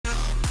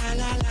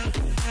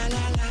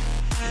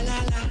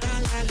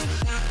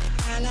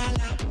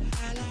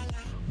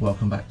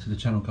Welcome back to the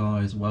channel,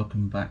 guys.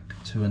 Welcome back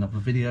to another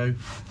video.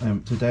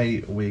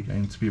 Today we're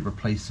going to be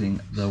replacing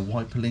the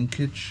wiper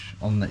linkage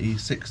on the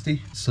E60.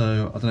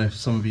 So I don't know if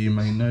some of you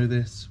may know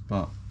this,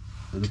 but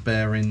the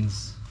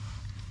bearings,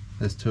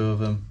 there's two of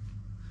them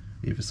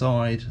either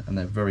side, and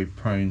they're very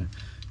prone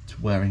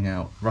to wearing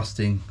out,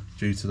 rusting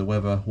due to the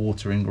weather,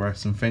 water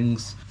ingress and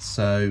things.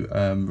 So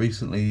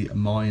recently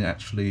mine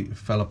actually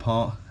fell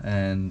apart,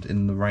 and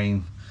in the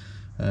rain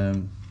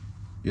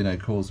you know,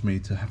 caused me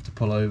to have to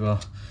pull over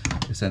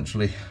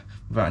essentially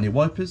without any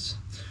wipers.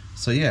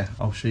 So yeah,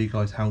 I'll show you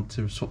guys how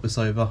to swap this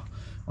over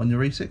on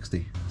your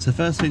E60. So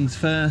first things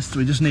first,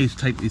 we just need to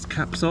take these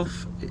caps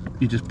off.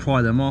 You just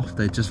pry them off.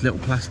 They're just little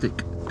plastic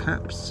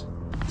caps.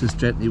 Just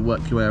gently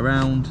work your way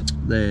around.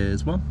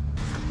 There's one,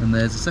 and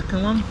there's the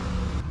second one.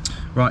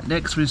 Right,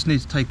 next we just need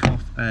to take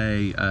off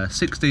a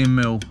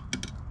 16mm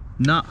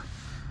nut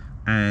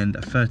and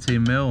a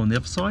 13mm on the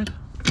other side.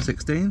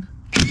 16.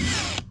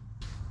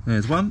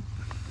 There's one.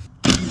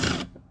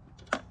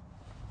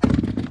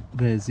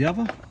 There's the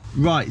other.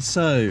 Right,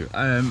 so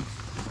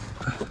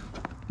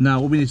now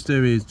what we need to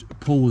do is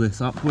pull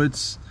this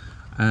upwards.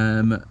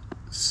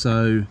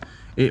 So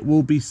it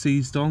will be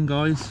seized on,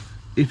 guys.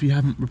 If you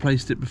haven't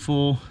replaced it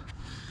before,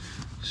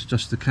 it's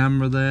just the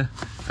camera there.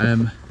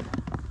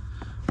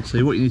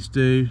 So what you need to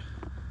do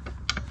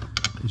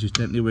is just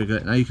gently wiggle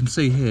it. Now you can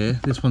see here,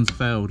 this one's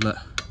failed. Look,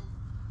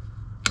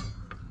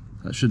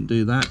 that shouldn't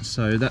do that.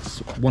 So that's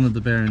one of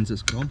the bearings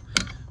that's gone.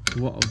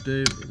 So what I'll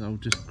do is I'll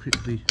just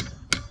quickly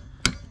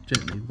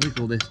gently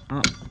wiggle this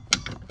up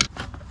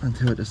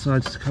until it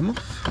decides to come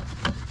off.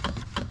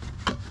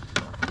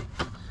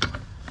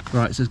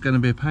 Right, so it's going to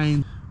be a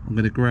pain. I'm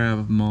going to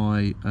grab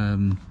my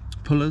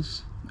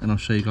pullers and I'll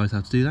show you guys how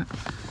to do that.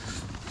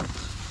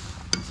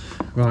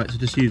 Right, so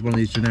just use one of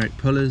these generic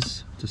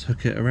pullers, just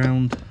hook it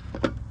around.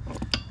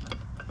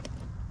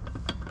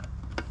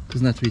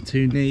 Doesn't have to be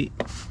too neat,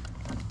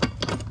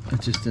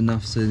 it's just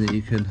enough so that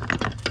you can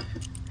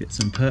get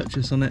some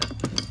purchase on it.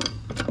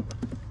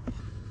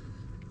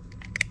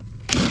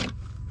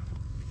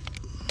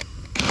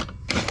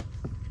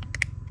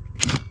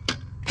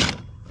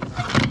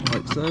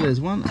 Like so,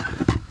 there's one.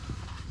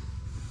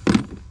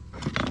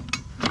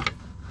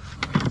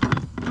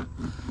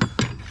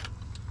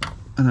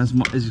 And as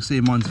you can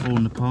see, mine's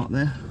falling apart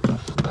there.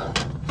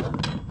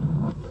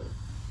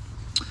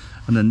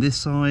 And then this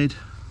side,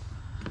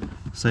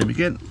 same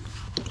again.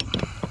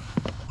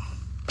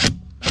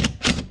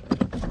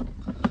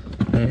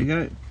 There you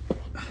go.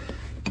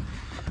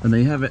 And there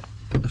you have it,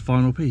 the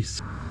final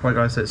piece. Right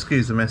guys, so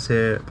excuse the mess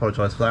here,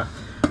 apologise for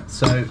that.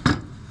 So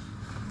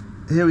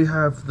here we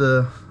have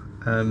the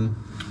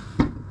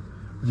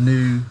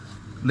new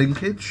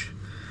linkage.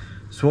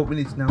 So what we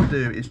need to now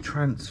do is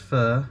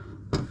transfer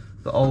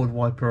the old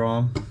wiper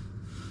arm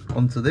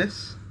onto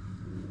this.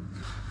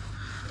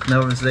 Now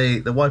obviously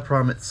the wiper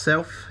arm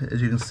itself,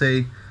 as you can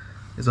see,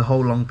 is a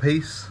whole long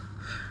piece.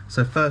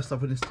 So first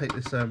off, we need to take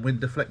this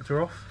wind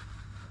deflector off,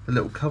 the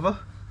little cover,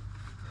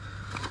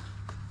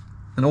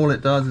 and all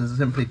it does is it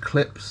simply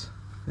clips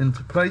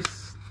into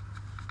place.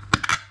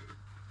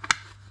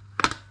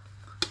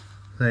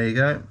 There you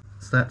go,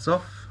 so that's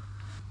off.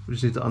 We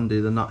just need to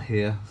undo the nut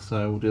here,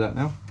 so we'll do that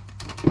now.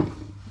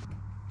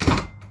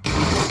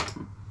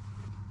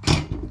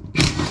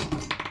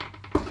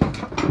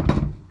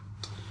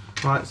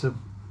 Right, so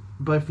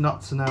both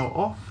nuts are now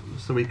off,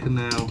 so we can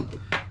now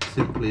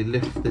simply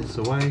lift this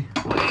away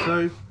like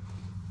so.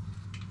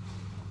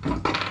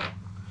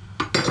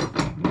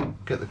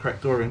 Get the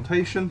correct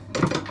orientation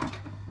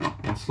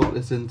and slot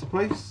this into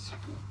place.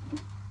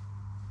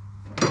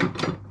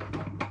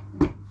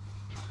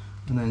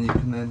 And then you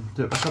can then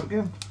do it back up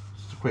again.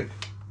 Just a quick.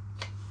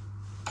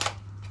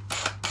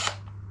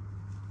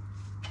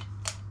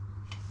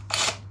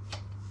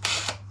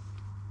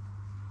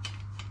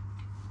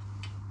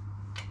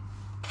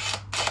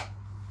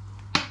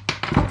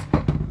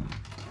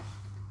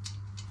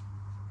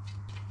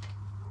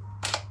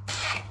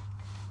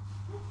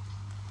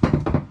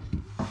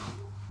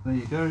 There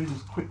you go,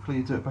 just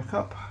quickly do it back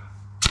up.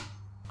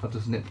 I've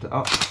just nipped it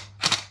up,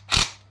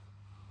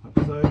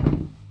 like so.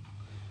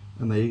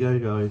 And there you go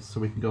guys, so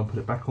we can go and put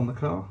it back on the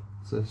car.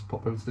 So let's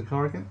pop over to the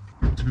car again.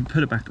 To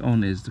put it back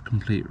on is the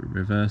complete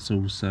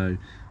reversal, so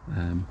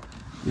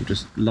we'll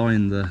just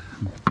line the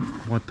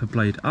wiper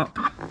blade up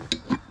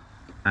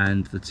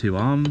and the two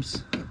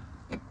arms.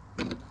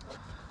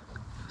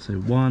 So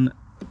one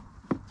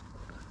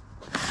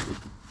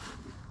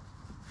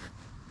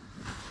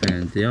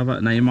and the other.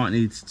 Now you might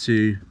need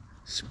to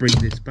spring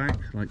this back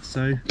like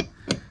so,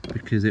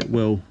 because it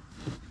will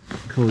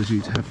cause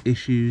you to have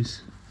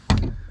issues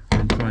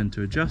when trying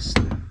to adjust.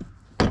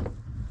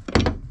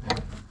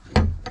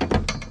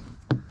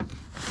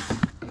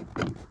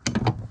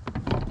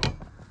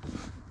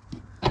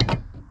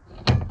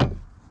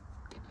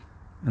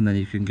 And then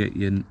you can get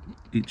your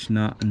each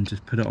nut and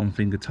just put it on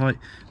finger tight.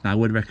 Now I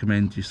would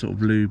recommend you sort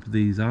of lube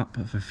these up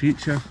for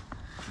future.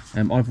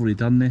 I've already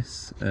done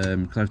this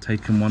because I've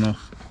taken one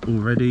off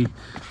already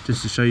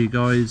just to show you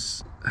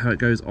guys. how it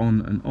goes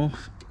on and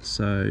off,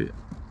 so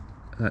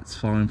that's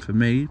fine for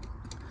me.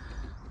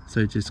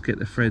 So just get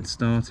the thread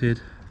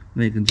started,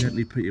 then you can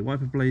gently put your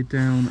wiper blade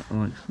down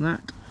like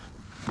that,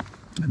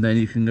 and then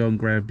you can go and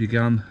grab your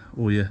gun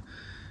or your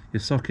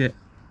socket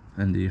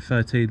and your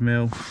 13mm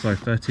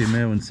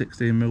and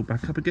 16mm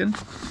back up again.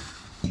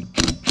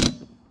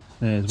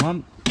 There's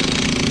one,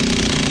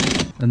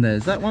 and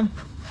there's that one.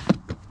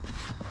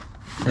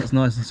 That's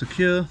nice and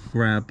secure.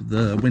 Grab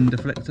the wind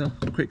deflector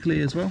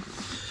quickly as well.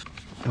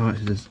 Alright,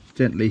 so just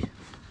gently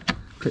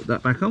clip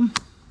that back on,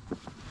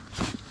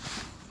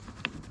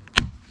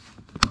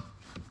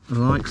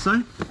 like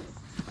so.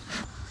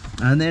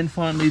 And then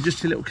finally,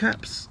 just your little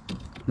caps.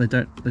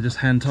 They're just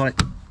hand tight.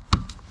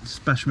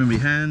 Just bash them in my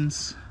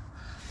hands.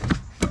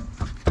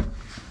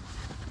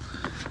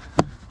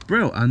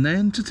 Brilliant. And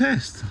then to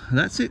test.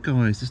 That's it,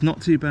 guys. It's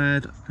not too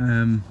bad.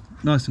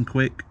 Nice and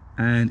quick.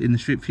 And in the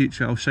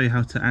future, I'll show you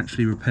how to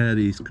actually repair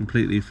these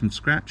completely from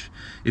scratch.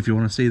 If you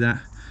want to see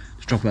that,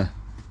 just drop a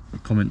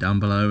comment down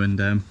below,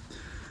 and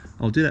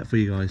I'll do that for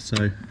you guys.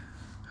 So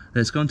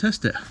let's go and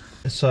test it.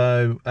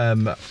 So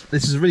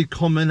this is really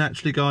common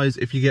actually, guys.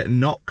 If you get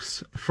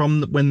knocks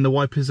from when the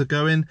wipers are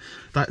going,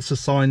 that's a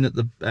sign that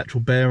the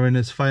actual bearing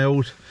has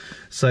failed.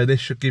 So this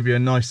should give you a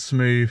nice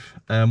smooth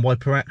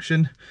wiper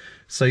action.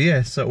 So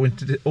yeah, so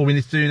all we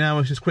need to do now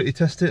is just quickly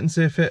test it and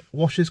see if it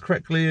washes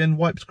correctly and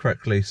wipes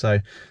correctly. So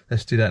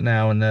let's do that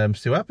now and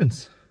see what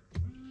happens.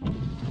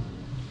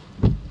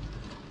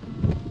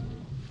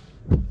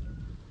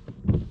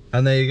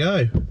 And there you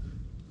go.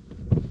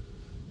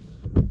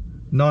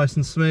 Nice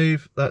and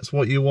smooth, that's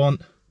what you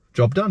want.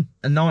 Job done.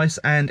 A nice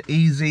and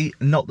easy,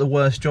 not the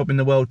worst job in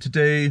the world to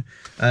do.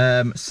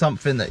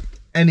 Something that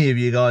any of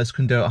you guys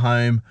can do at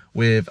home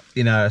with,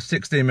 you know, a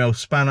 16mm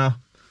spanner,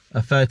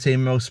 a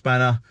 13mm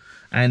spanner,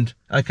 and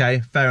okay,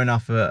 fair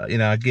enough, you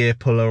know, a gear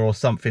puller or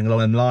something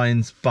along them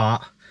lines,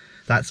 but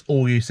that's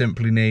all you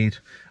simply need.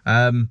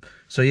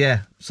 So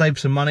yeah, save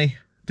some money,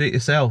 do it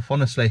yourself,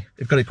 honestly. If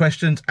you've got any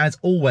questions, as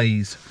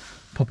always,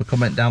 pop a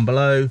comment down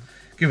below.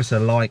 Give us a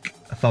like,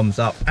 a thumbs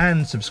up,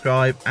 and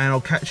subscribe, and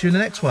I'll catch you in the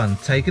next one.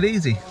 Take it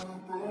easy.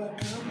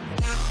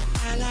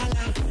 La la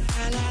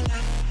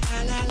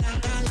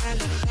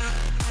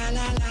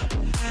la